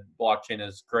said blockchain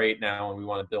is great now and we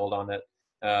want to build on it,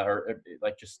 I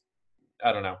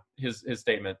don't know, his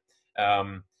statement. I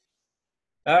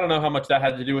don't know how much that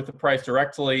had to do with the price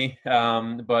directly,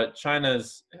 but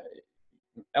China's,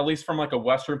 at least from a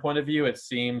Western point of view, it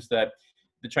seems that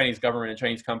the Chinese government and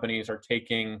Chinese companies are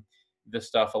taking this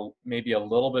stuff maybe a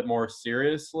little bit more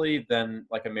seriously than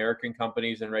American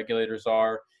companies and regulators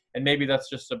are. And maybe that's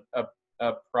just a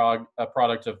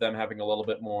product of them having a little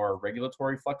bit more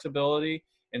regulatory flexibility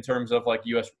in terms of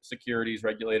U.S. securities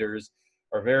regulators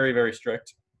are very, very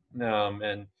strict.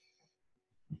 And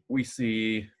we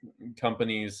see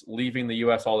companies leaving the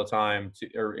U.S. all the time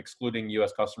or excluding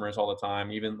U.S. customers all the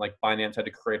time. Even Binance had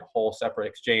to create a whole separate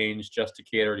exchange just to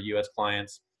cater to U.S.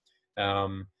 clients.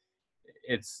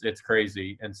 It's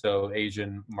crazy. And so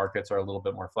Asian markets are a little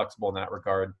bit more flexible in that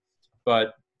regard.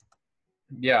 But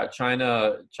yeah,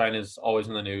 China's always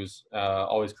in the news,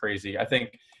 always crazy. I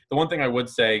think the one thing I would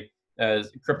say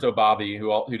is Crypto Bobby,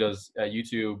 who does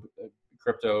YouTube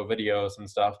crypto videos and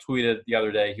stuff, tweeted the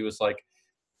other day. He was like,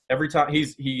 every time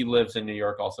he lives in New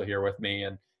York, also here with me,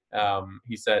 and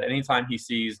he said anytime he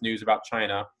sees news about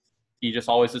China, he just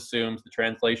always assumes the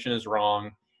translation is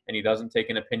wrong, and he doesn't take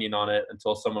an opinion on it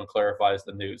until someone clarifies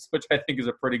the news, which I think is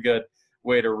a pretty good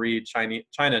way to read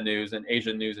China news and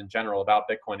Asian news in general about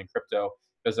Bitcoin and crypto,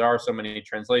 because there are so many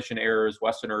translation errors.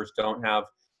 Westerners don't have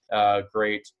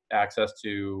great access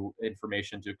to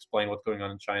information to explain what's going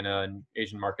on in China and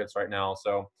Asian markets right now.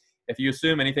 So if you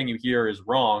assume anything you hear is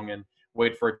wrong and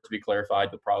wait for it to be clarified,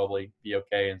 you'll probably be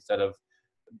okay, instead of,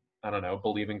 I don't know,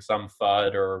 believing some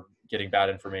FUD or getting bad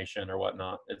information or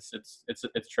whatnot. It's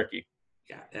tricky.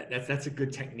 Yeah, that's a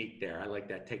good technique there. I like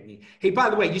that technique. Hey, by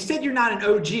the way, you said you're not an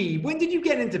OG. When did you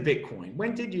get into Bitcoin?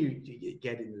 When did you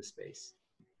get into the space?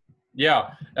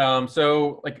 Yeah.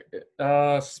 So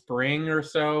spring or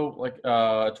so,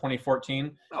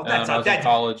 2014. Oh, that's I was in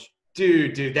college.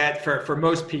 Dude, that for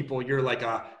most people, you're like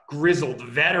a grizzled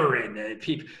veteran.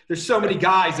 There's so many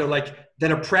guys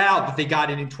that are proud that they got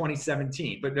in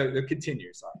 2017. But no,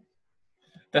 continue.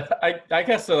 Sorry. I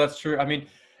guess so. That's true. I mean,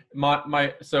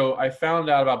 so I found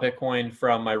out about Bitcoin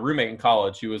from my roommate in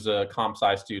college, who was a comp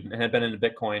sci student and had been into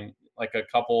Bitcoin a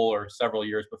couple or several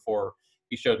years before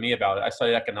he showed me about it. I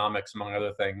studied economics, among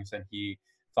other things, and he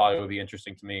thought it would be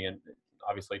interesting to me. And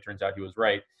obviously it turns out he was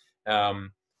right.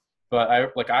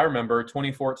 But I remember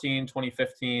 2014,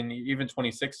 2015, even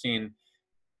 2016,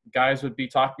 guys would be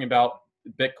talking about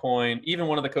Bitcoin. Even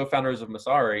one of the co-founders of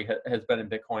Masari has been in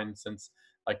Bitcoin since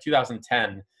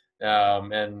 2010.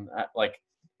 And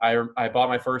I bought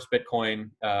my first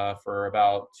Bitcoin for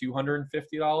about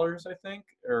 $250, I think,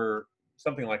 or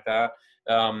something like that.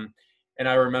 And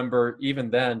I remember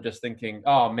even then just thinking,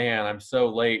 oh man, I'm so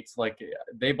late.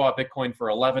 They bought Bitcoin for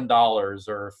 $11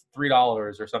 or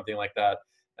 $3 or something like that.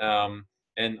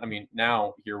 And I mean,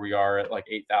 now here we are at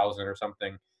 8,000 or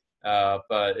something.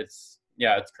 But it's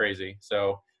crazy.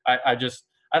 So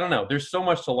I don't know. There's so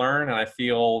much to learn, and I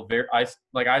feel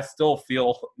I still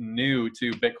feel new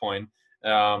to Bitcoin.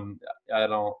 I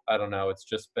don't know. It's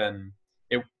just been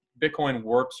Bitcoin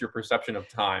warps your perception of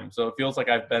time. So it feels like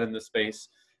I've been in this space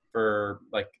for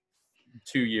like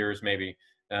 2 years maybe.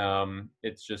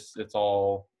 It's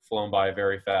all flown by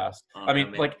very fast. Oh, I mean,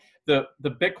 man. like the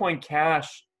Bitcoin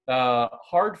Cash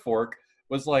hard fork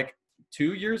was like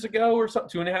 2 years ago or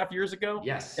something, 2.5 years ago.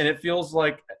 Yes. And it feels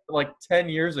like 10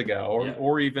 years ago Yeah.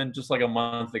 or even just like a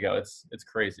month ago. It's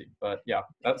crazy. But yeah,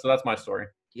 so that's my story.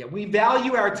 Yeah, we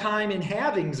value our time in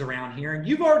halvings around here, and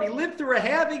you've already lived through a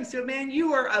halving, so man,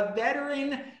 you are a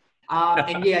veteran.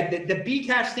 And yeah, the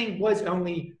Bcash thing was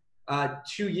only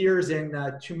 2 years and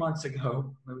 2 months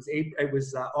ago. It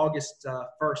was August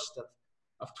 1st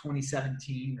of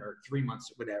 2017, or 3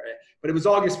 months, whatever. But it was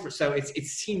August 1st, so it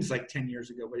seems like 10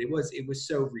 years ago, but it was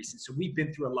so recent. So we've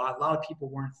been through a lot. A lot of people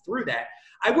weren't through that.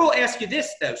 I will ask you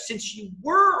this though, since you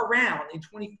were around in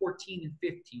 2014 and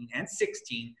 15 and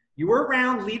 16. You were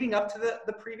around leading up to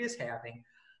the previous halving.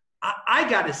 I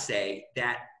got to say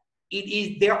that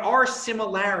there are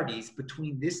similarities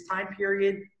between this time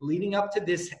period leading up to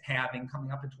this halving coming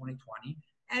up in 2020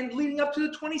 and leading up to the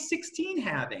 2016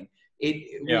 halving.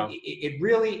 We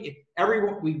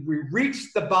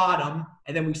reached the bottom,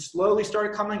 and then we slowly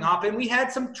started coming up, and we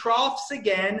had some troughs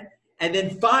again, and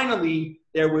then finally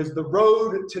there was the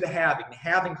road to the halving. The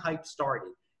halving hype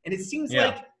started, and it seems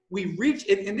like we reached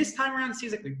it, and this time around it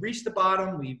seems like we've reached the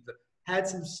bottom. We've had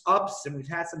some ups and we've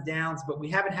had some downs, but we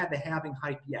haven't had the halving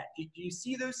hype yet. Do you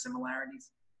see those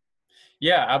similarities?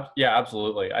 Yeah,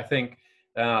 absolutely. I think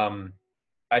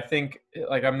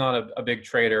like I'm not a big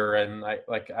trader, and I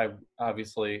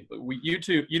obviously you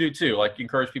do too. Like,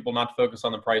 encourage people not to focus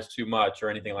on the price too much or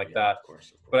anything like that. Of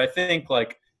course. But I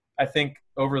think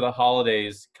over the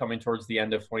holidays coming towards the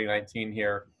end of 2019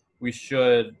 here, we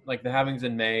should, like the halvings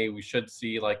in May, we should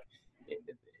see like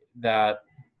that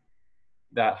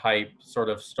hype sort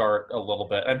of start a little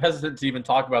bit. I'm hesitant to even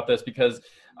talk about this because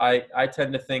I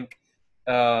tend to think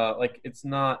like it's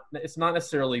not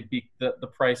necessarily the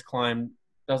price climb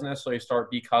doesn't necessarily start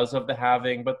because of the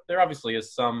halving, but there obviously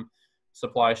is some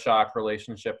supply shock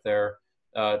relationship there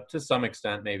to some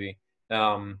extent maybe.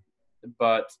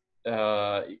 But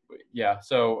yeah,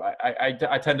 so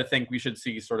I tend to think we should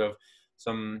see sort of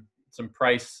some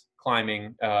price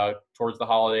climbing towards the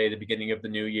holiday, the beginning of the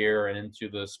new year, and into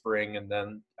the spring, and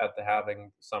then at the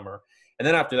halving summer, and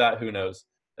then after that, who knows?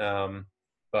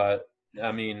 But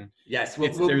I mean, yes,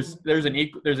 there's an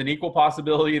equal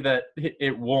possibility that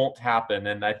it won't happen,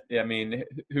 and I mean,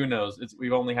 who knows?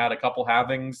 We've only had a couple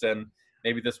halvings, and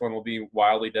maybe this one will be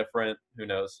wildly different. Who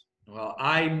knows? Well,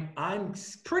 I'm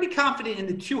pretty confident in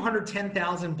the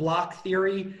 210,000 block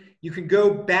theory. You can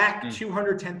go back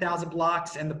 210,000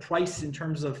 blocks, and the price in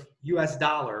terms of US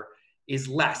dollar is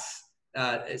less.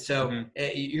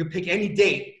 You can pick any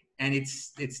date, and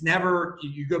it's never,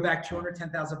 you go back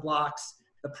 210,000 blocks,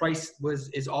 the price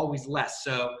is always less.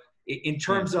 So in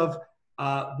terms of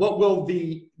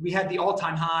we had the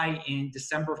all-time high in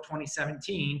December of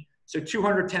 2017. So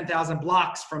 210,000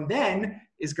 blocks from then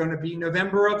is going to be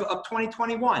November of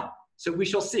 2021. So we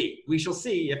shall see. We shall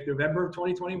see if November of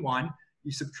 2021,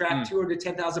 you subtract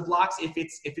 210,000 blocks, if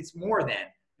it's more than.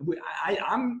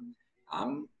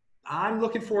 I'm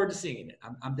looking forward to seeing it.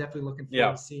 I'm definitely looking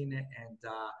forward to seeing it, and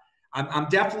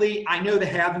I know the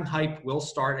halving hype will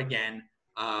start again.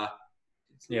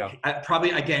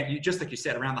 Probably again, just like you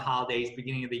said, around the holidays,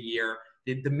 beginning of the year,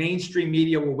 the mainstream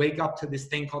media will wake up to this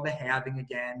thing called the halving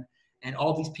again, and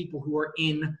all these people who are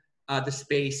in the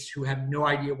space who have no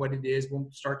idea what it is will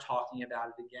start talking about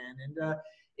it again, and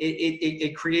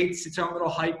it creates its own little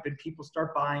hype, and people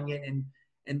start buying it, and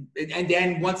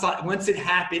then once it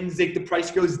happens, the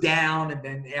price goes down, and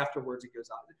then afterwards it goes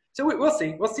up. So we'll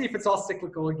see. We'll see if it's all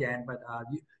cyclical again. But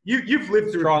you've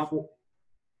lived through it before.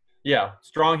 Yeah,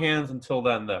 strong hands until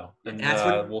then, though, and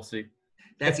we'll see.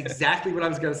 That's exactly what I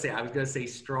was going to say. I was going to say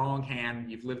strong hand.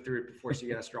 You've lived through it before, so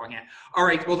you got a strong hand. All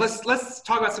right. Well, let's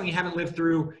talk about something you haven't lived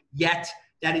through yet.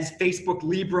 That is Facebook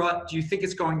Libra. Do you think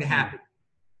it's going to happen?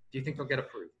 Do you think they'll get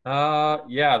approved?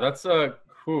 Yeah, that's a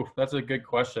good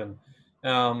question.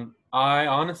 I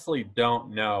honestly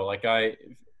don't know.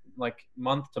 Like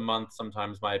month to month,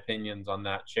 sometimes my opinions on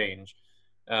that change.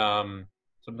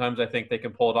 Sometimes I think they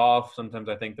can pull it off. Sometimes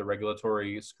I think the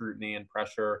regulatory scrutiny and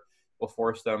pressure will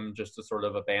force them just to sort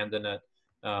of abandon it.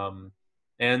 And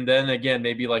then again,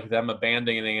 maybe like them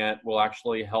abandoning it will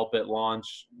actually help it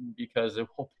launch because it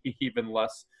will be even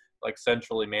less like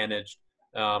centrally managed,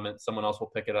 and someone else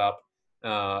will pick it up.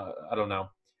 I don't know.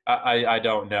 I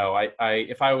don't know.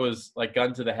 If I was like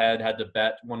gun to the head, had to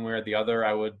bet one way or the other,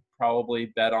 I would probably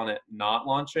bet on it not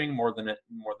launching more than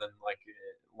like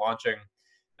launching.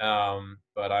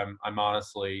 But I'm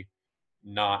honestly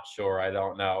not sure. I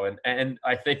don't know. And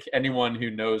I think anyone who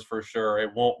knows for sure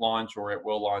it won't launch or it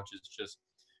will launch is just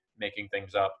making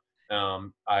things up.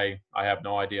 I have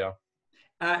no idea.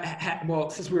 Well,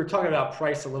 since we were talking about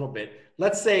price a little bit,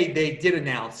 let's say they did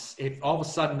announce, if all of a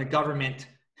sudden the government,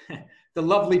 the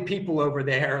lovely people over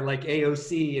there like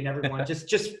AOC and everyone,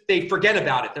 just they forget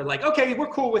about it. They're like, okay, we're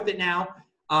cool with it now.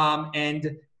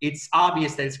 And it's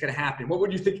obvious that it's going to happen. What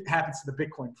would you think happens to the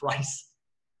Bitcoin price?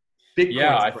 I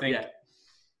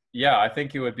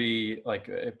think it would be like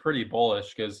pretty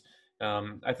bullish because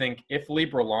I think if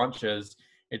Libra launches,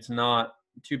 it's not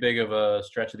too big of a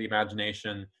stretch of the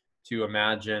imagination to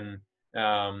imagine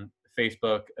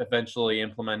Facebook eventually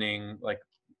implementing like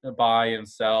buy and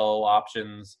sell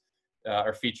options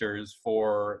or features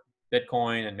for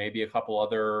Bitcoin and maybe a couple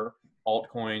other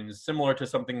altcoins, similar to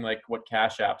something like what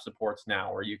Cash App supports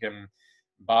now, where you can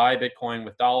buy Bitcoin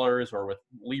with dollars or with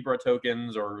Libra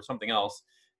tokens or something else.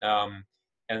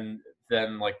 And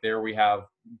then like there we have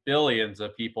billions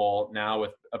of people now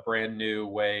with a brand new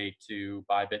way to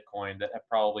buy Bitcoin that have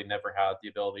probably never had the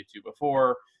ability to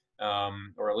before,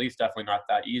 or at least definitely not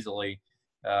that easily.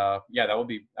 That would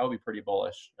be pretty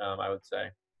bullish, I would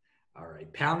say. All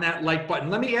right, pound that like button.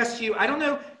 Let me ask you, I don't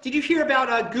know, did you hear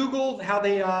about Google, how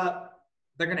they're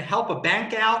going to help a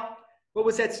bank out? What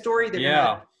was that story?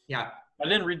 Yeah. I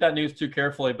didn't read that news too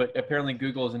carefully, but apparently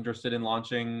Google is interested in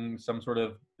launching some sort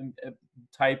of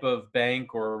type of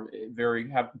bank or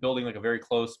building like a very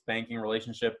close banking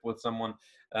relationship with someone.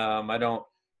 I don't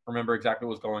remember exactly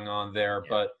what was going on there,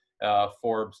 but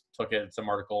Forbes took it, some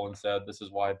article, and said this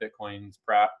is why Bitcoin's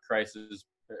price is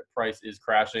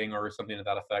crashing or something to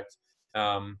that effect.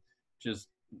 Just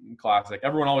classic.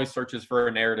 Everyone always searches for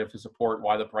a narrative to support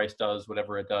why the price does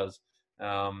whatever it does.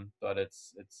 But it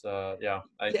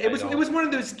was one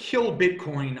of those kill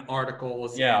Bitcoin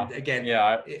articles. Yeah. And again,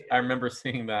 I remember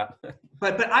seeing that.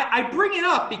 but I bring it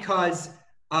up because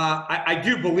I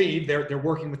do believe they're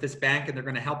working with this bank and they're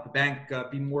going to help the bank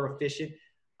be more efficient.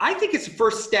 I think it's the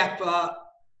first step.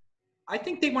 I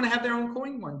think they want to have their own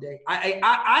coin one day. I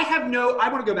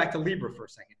want to go back to Libra for a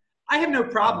second. I have no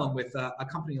problem with a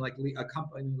company like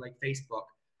Facebook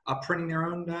printing their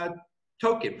own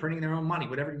token, printing their own money,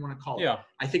 whatever you want to call it.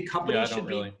 I think companies should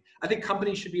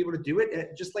be able to do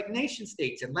it just like nation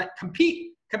states and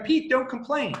compete, don't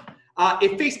complain.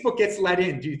 If Facebook gets let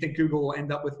in, do you think Google will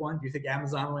end up with one? Do you think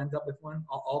Amazon will end up with one?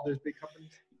 All those big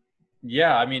companies?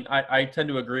 Yeah, I mean, I tend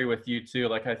to agree with you too.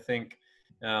 Like, I think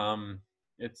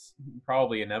it's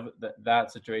probably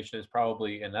that situation is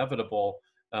probably inevitable.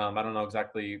 I don't know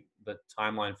exactly the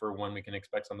timeline for when we can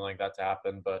expect something like that to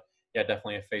happen, but yeah,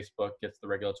 definitely if Facebook gets the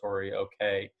regulatory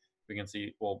okay, we can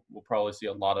see we'll probably see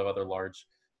a lot of other large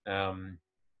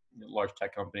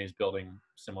tech companies building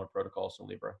similar protocols to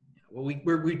Libra. Well,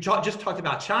 we just talked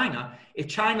about China. If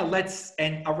China lets,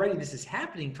 and already this is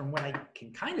happening from what I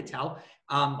can kind of tell,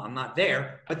 I'm not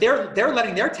there, but they're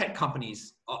letting their tech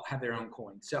companies have their own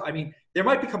coin. So, I mean, there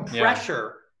might become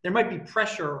pressure. There might be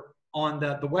pressure on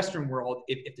the Western world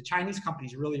if the Chinese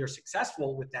companies really are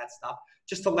successful with that stuff,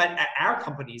 just to let our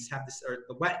companies have this, or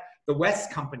the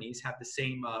West companies have the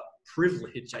same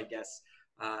privilege, I guess,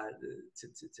 to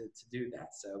do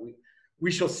that. So we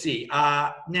shall see.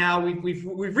 Now we've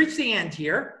reached the end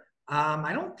here.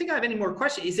 I don't think I have any more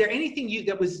questions. Is there anything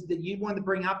that you wanted to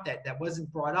bring up that wasn't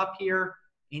brought up here?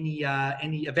 Any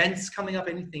events coming up?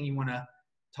 Anything you want to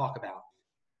talk about?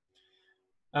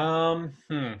 No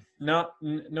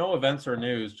events or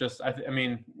news. Just I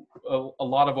mean, a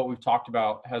lot of what we've talked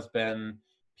about has been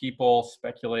people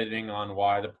speculating on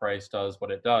why the price does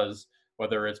what it does,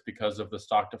 whether it's because of the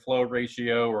stock to flow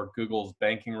ratio or Google's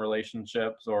banking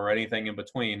relationships or anything in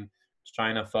between,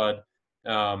 China FUD.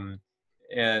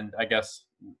 And I guess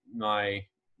my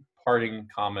parting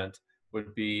comment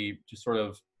would be to sort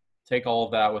of take all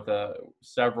of that with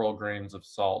several grains of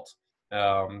salt,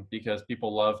 because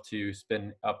people love to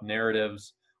spin up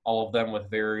narratives, all of them with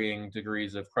varying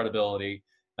degrees of credibility.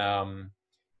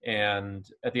 And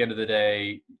at the end of the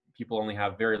day, people only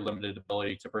have very limited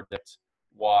ability to predict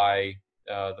why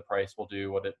the price will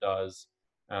do what it does,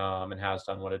 and has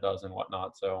done what it does and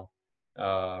whatnot. So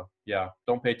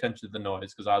don't pay attention to the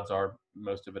noise, because odds are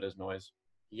most of it is noise.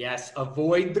 Yes,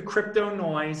 avoid the crypto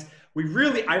noise.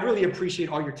 I really appreciate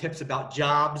all your tips about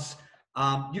jobs.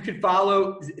 You can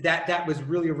follow that was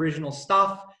really original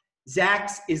stuff.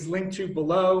 Zach's is linked to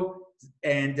below.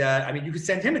 And I mean, you can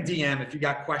send him a DM if you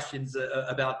got questions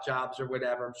about jobs or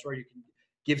whatever. I'm sure you can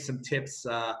give some tips.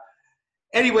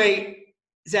 Anyway,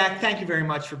 Zach, thank you very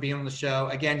much for being on the show.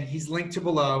 Again, he's linked to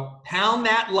below. Pound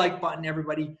that like button,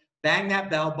 everybody. Bang that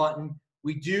bell button.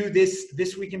 We do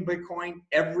this Week in Bitcoin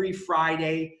every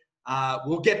Friday.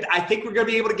 I think we're going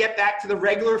to be able to get back to the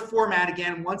regular format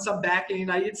again once I'm back in the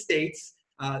United States.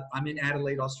 I'm in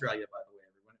Adelaide, Australia, by the way,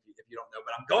 everyone, if you don't know.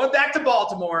 But I'm going back to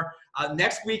Baltimore.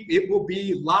 Next week, it will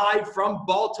be live from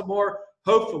Baltimore,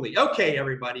 hopefully. Okay,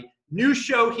 everybody. New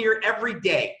show here every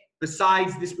day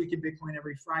besides This Week in Bitcoin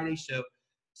every Friday. So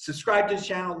subscribe to the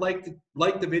channel, like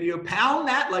the video, pound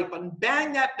that like button,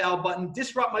 bang that bell button,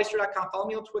 disruptmeister.com. Follow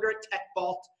me on Twitter at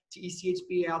TechBalt,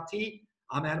 TechBalt.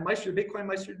 I'm Adam Meister, Bitcoin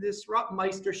Meister, Disrupt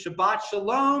Meister. Shabbat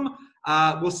Shalom.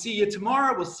 We'll see you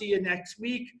tomorrow. We'll see you next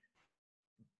week.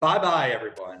 Bye-bye,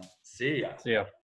 everyone. See ya. See ya.